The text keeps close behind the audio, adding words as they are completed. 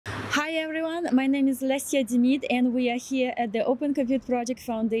Hi everyone, my name is Lesya Dymyd and we are here at the Open Compute Project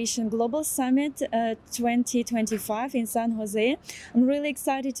Foundation Global Summit 2025 in San Jose. I'm really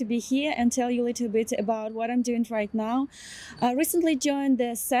excited to be here and tell you a little bit about what I'm doing right now. I recently joined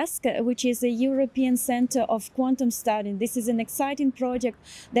the CESQ, which is the European Center of Quantum Study. This is an exciting project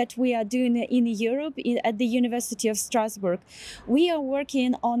that we are doing in Europe at the University of Strasbourg. We are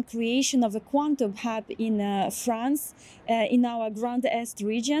working on creation of a quantum hub in France, in our Grand Est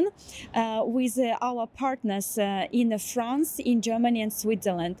region, with our partners in France, in Germany and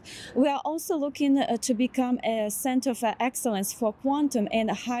Switzerland. We are also looking to become a center of excellence for quantum and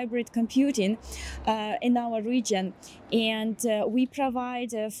hybrid computing in our region. And we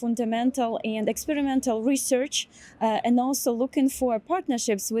provide fundamental and experimental research and also looking for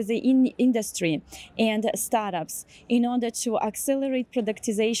partnerships with the industry and startups in order to accelerate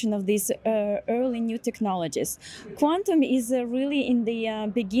productization of these early new technologies. Quantum is really in the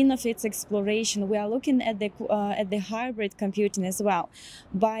beginning of its exploration. We are looking at the hybrid computing as well.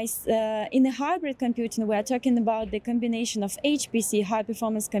 In the hybrid computing, we are talking about the combination of HPC, high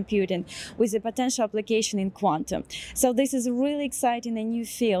performance computing, with a potential application in quantum. So this is really exciting, a new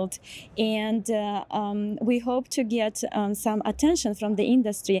field, and we hope to get some attention from the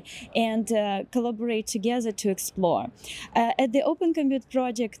industry and collaborate together to explore. At the Open Compute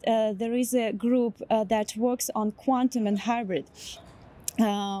Project, there is a group that works on quantum and hybrid.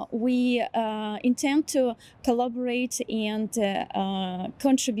 We intend to collaborate and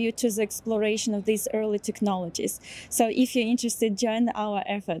contribute to the exploration of these early technologies. So if you're interested, join our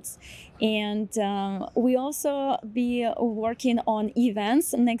efforts. And we also be working on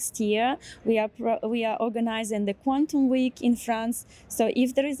events next year. We are organizing the Quantum Week in France. So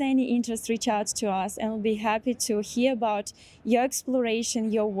if there is any interest, reach out to us and we'll be happy to hear about your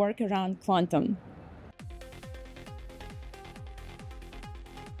exploration, your work around quantum.